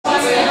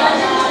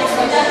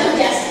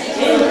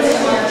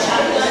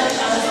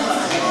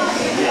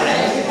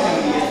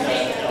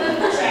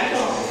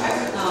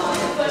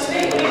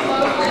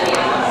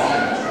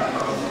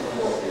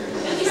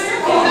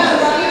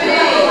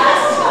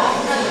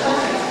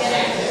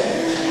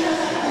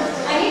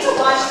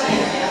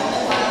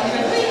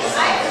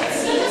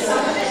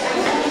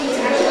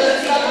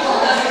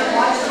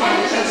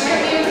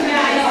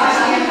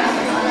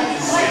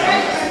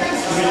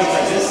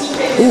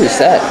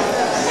that?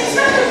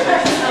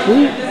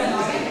 Who?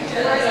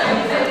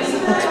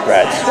 That's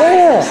Brad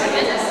Swaille.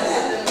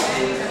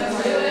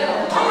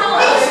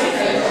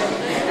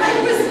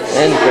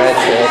 And Brad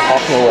Swaille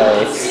talking away.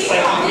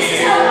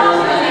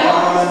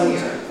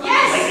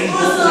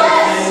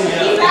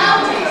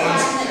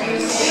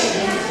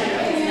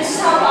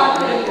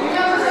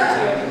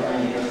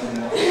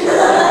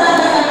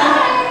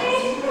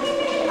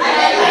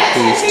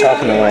 He's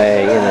talking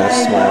away, you know,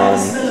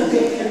 smiling.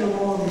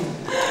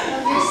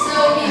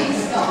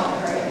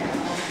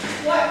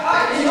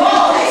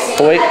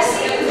 Oh wait,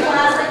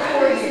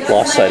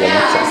 lost sight of him.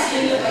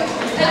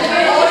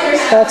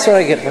 That's what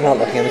I get for not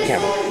looking at the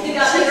camera.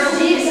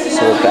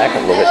 So we're back a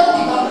little bit.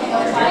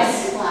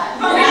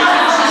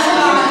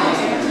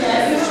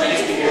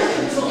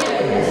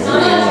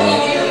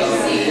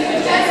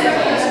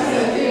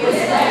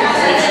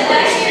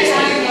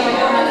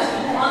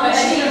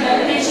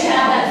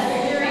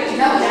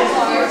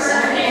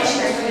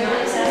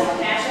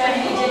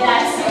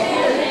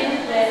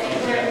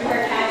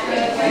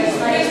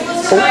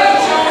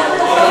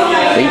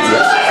 Wait,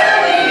 yes.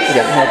 We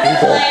got more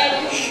people.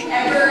 Shh.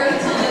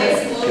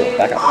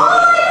 Back up.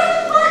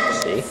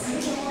 See?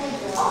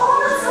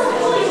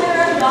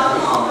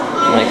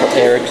 Michael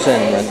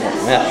Erickson,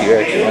 Matthew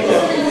Erickson, went to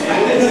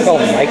call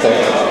him Michael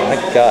Erickson. My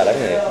God, I'm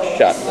gonna get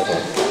shot in this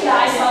one.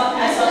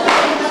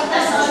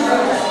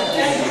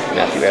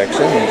 Matthew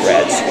Erickson and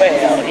Brad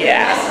Swaille,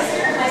 yeah.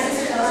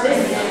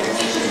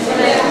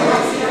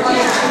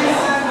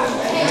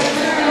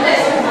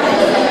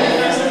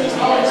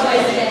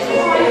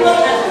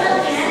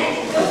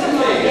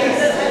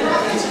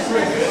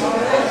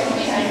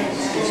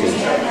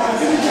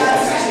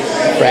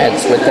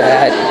 Brad's with the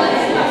hat.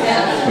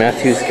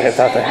 Matthew's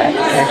without the hat.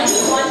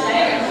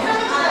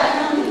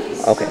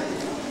 Okay.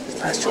 This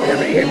last one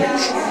over here,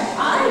 Mitch.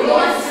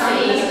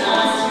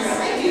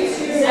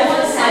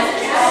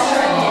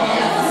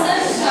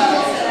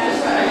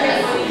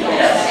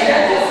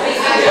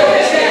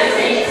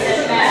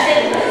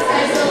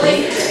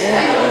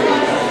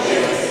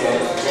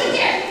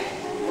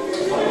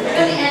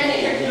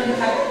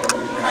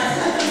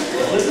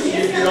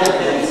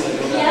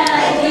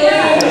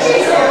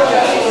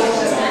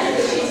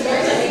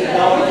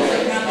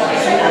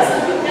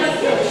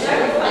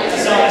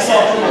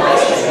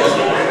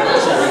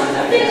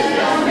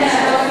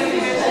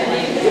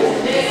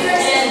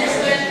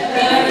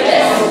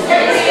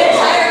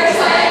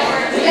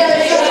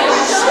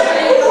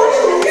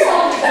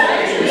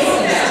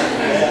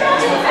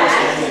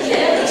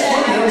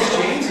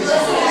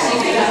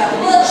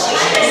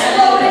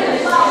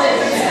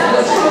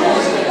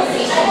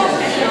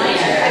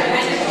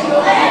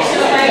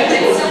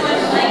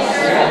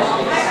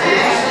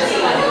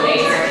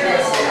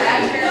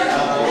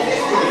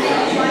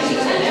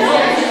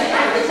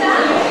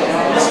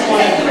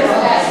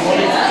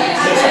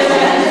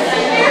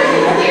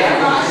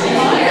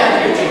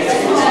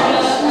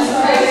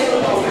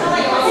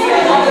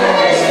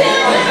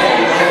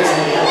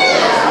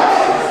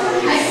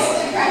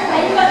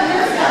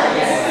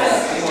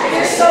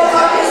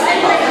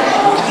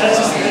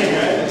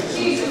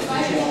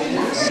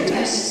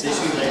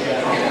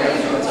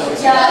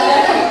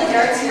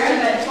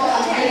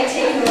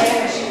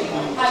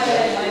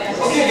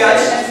 Okay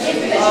guys,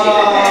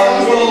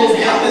 we'll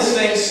get this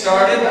thing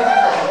started.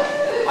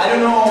 I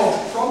don't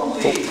know,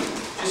 probably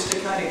just to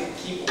kind of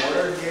keep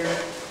order here,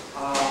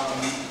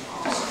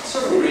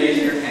 sort of raise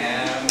your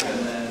hand and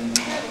then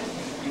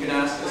you can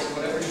ask us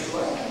whatever you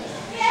like.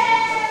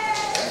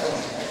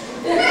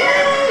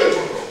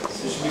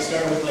 So should we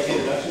start with like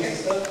introductions and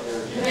stuff?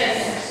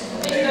 Yes.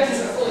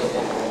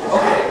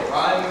 Okay,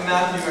 I'm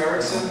Matthew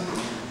Erickson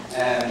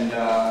and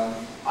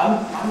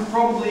I'm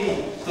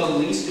probably the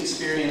least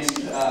experienced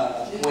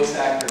voice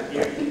actor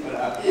here,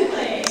 but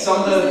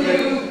some of the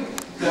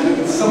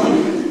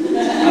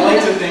I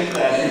like to think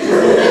that.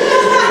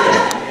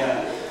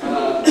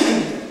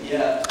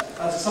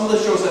 Some of the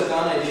shows I've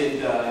done, I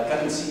did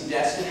Got to See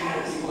Destiny.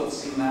 People have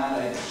seen that.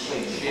 I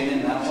played Shin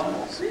in that one.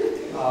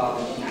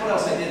 What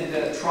else? I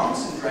did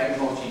Trunks in Dragon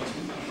Ball GT.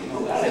 You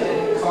know that. I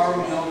did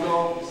Karu Nogo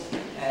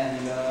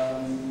and I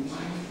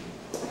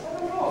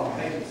don't know.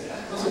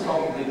 Those are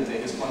probably the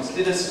biggest ones.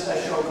 Did a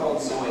show called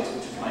Zoids,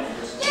 which is my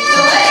first.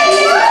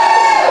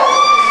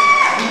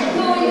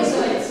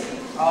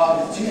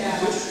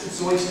 Which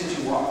Zoids did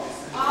you watch?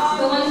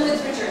 The one with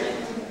Richard.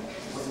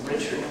 With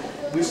Richard.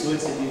 Which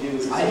Zoids did you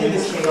do? I did the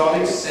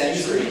Chaotic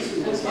Century.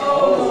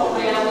 Oh,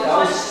 yeah.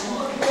 What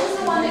was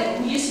the one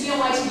that used to be on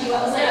YTV?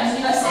 What was like a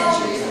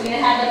century? So we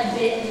had like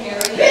Bit and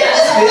Harry.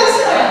 I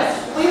watched that.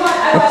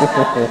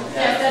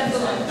 Yeah, that's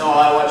the one. No,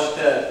 I watched I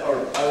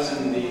was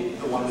in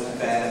the one with the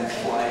band,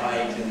 Fly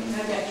Hike,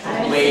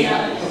 and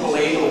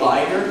Blade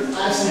Lighter.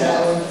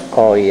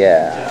 Oh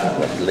yeah,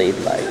 the Blade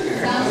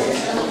Lighter.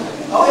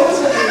 Oh, it's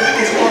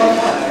a lot of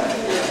fun.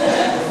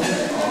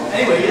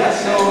 Anyway, yeah,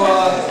 so,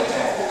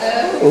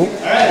 oh,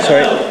 Alright,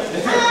 sorry.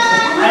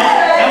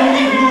 How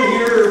many of you were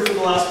here for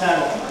the last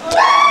panel?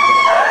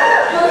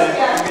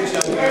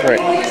 Right.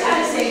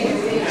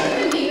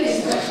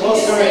 Well,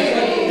 sorry,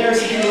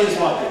 there's a few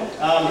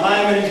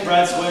name's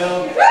Brad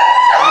Swaille.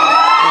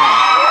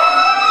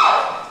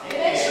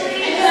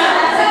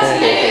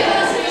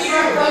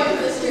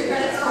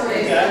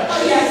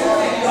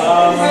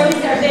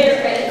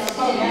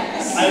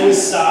 I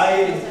was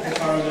side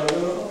Cargo.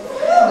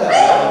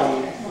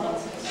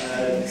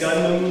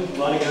 Gundam, a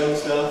lot of Gundam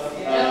stuff.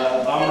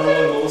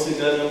 Aoul, mostly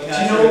Gundam,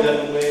 Catcher,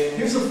 Gundam Wing.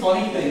 Here's a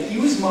funny thing. He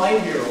was my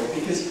hero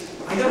because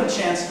I got a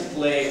chance to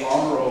play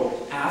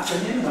Aoul after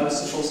him, and I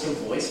was supposed to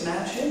voice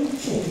match him.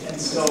 And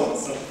so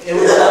it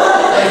was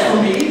like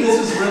for me, this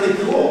was really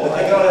cool.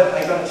 I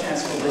got a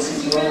chance to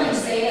listen to him.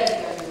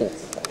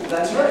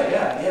 That's right.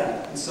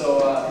 Yeah. And so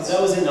Because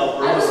that was in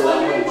Alberta. I was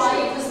wondering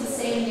why it was the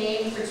same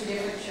name for two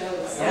different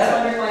shows. I was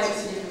wondering why it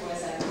was two different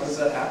voice actors. how does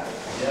that happen?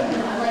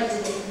 Yeah. I liked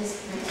it.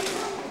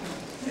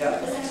 Yeah.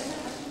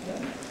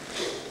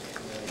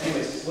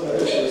 Anyways, What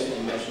other shows did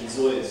you mention?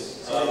 Zoids.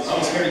 I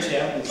was Harry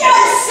Chapman.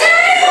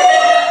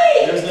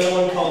 There's another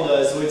one called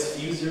Zoid's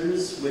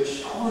Fusers, which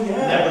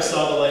never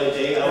saw the light of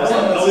day. I was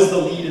the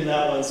lead in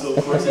that one, so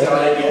of course I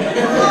got it.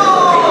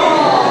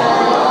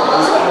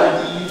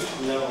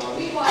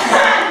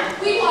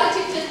 We watched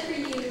it just for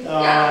you. I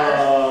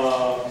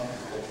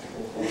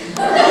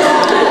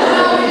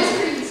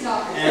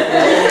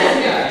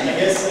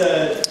guess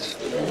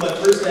my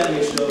first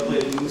animation show I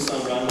played Moose on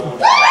Round 1.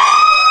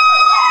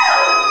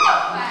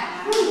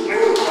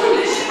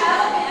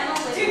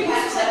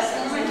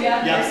 I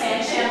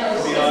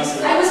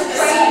was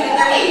praying that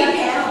there would be a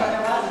panel, but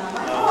there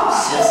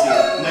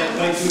wasn't.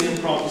 Might do an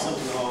improv or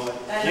something in the hallway.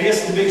 And I guess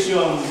the big show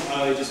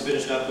I just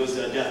finished up was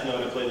Death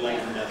Note. I played Lang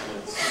from Death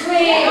Note.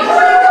 Wait.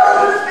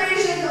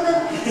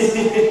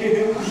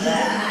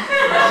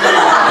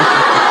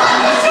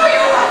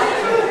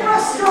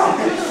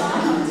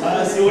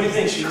 So what do you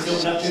think? Should we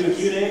open up to a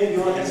Q&A? You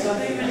want that stuff?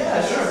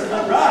 Yeah, sure.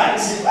 All right.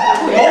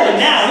 We're rolling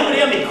now. Anybody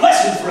have any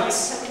questions for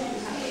us?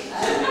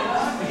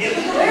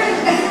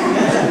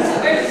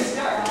 Where to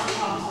start?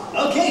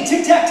 Okay,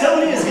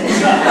 tic-tac-toe it is. Get the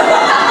shot.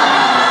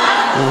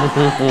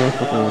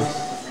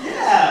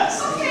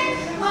 Yes. Okay,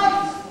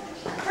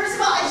 first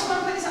of all, I just want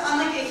to put this on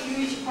like a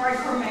huge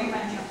hardcore Mega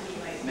Man junkie.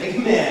 Mega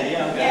Man,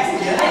 yeah. Okay. Yes,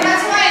 and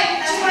that's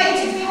why it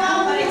took me a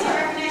while, but I did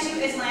recognize you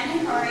as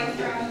Landon Kari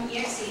from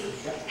EXC.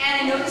 And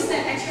I noticed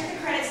that I checked the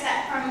credits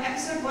that from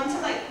episode 1 to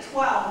like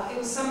 12, it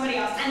was somebody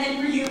else. And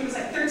then for you, it was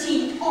like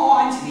 13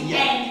 on to the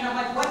end. And I'm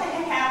like, what the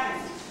heck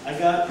happened? I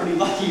got pretty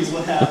lucky is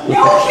what happened.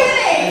 No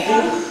kidding! I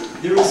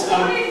think there was,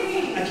 What do you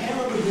mean? I can't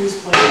remember who was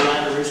playing the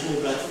line originally,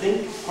 but I think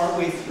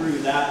partway through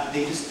that,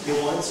 they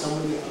wanted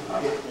somebody a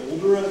bit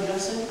older, I'm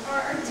guessing.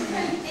 Or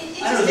different.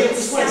 I don't know, they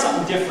just wanted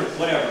something different,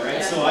 whatever,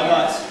 right? Yeah. So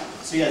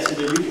so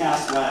they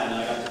recast Lan,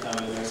 and I got to come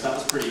in there, so that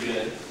was pretty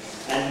good.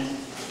 And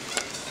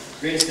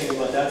greatest thing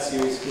about that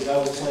series, because I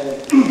was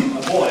playing a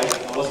boy, I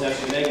wasn't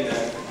actually Mega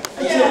Man.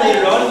 Until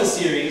later on in the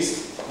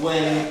series,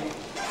 when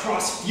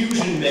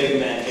cross-fusion Mega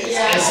Man hits,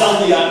 and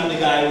suddenly I'm the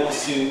guy with the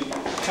suit,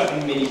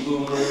 chucking mini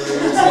boomers.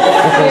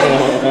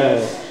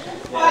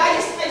 Well, I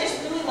just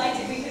really liked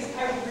it because I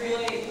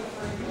really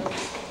preferred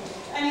yours.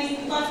 I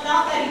mean, not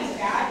that he was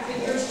bad, but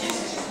yours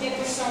it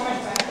was so much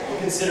better. Well,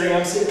 considering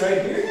I'm sitting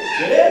right here,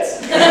 good hits.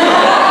 What can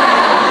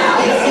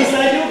I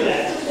do with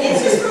that?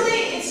 It's just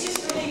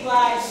really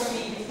glad for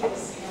me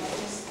because,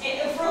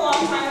 for a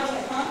long time I was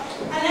like, huh?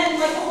 And then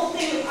like the whole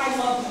thing with I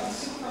love him,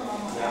 Super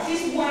Momo.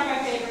 He's one of my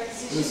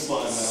favorites. It was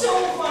fun, So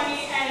funny,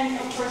 and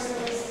of course there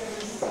was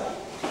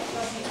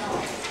Leslie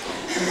Allen.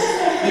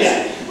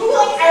 Yeah. Who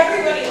like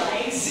everybody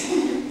likes.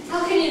 How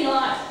can you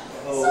not?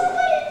 Oh,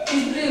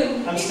 He's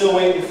blue. I'm still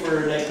waiting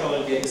for Nightcrawler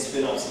to get his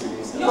spin-off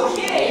series. No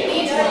kidding. It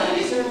needs one.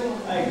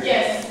 I agree.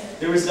 Yes.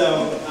 There was I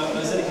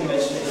was at a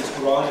convention in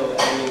Toronto at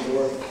a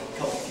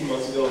few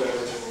months ago,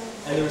 whatever,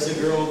 and there was a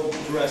girl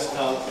dressed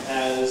up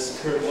as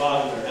Kurt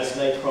Wagner, as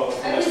Nightcrawler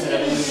from I was X-Men going to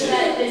Evolution. say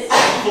that this.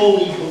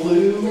 Fully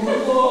blue,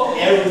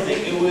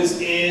 everything. It was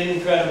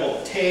incredible.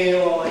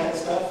 Tail, all that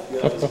stuff.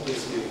 Yeah, it was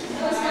good.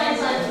 That was my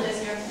plan for this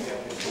year.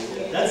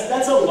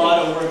 That's a lot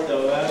of work,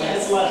 though.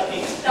 That's a lot of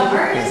paint. The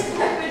hardest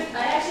part would,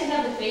 I actually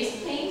have the face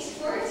paint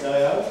for it. Oh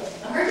yeah.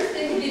 The hardest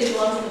thing would be the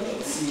gloves and the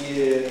boots.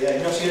 Yeah.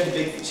 You know, she had the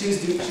big. She was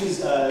him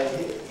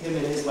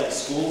in his like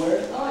school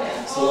wear. Oh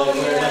yeah. So like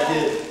wearing like the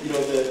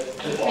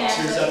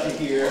boxers up to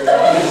here.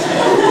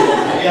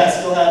 Yeah,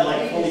 still had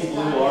like fully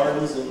blue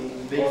arms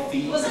and big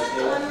feet. Wasn't it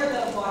the one where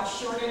the watch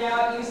shorted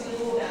out, used the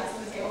little dance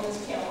and the always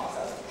came off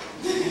of?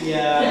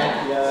 Yeah, I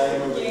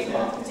remember that.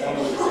 I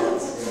remember that.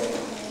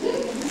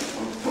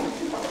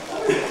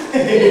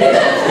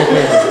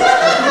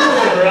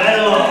 Right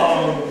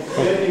along. Do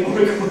you have any more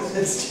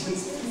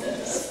questions?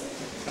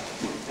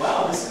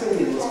 Wow, this is going to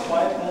be the most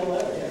quiet panel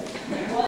ever.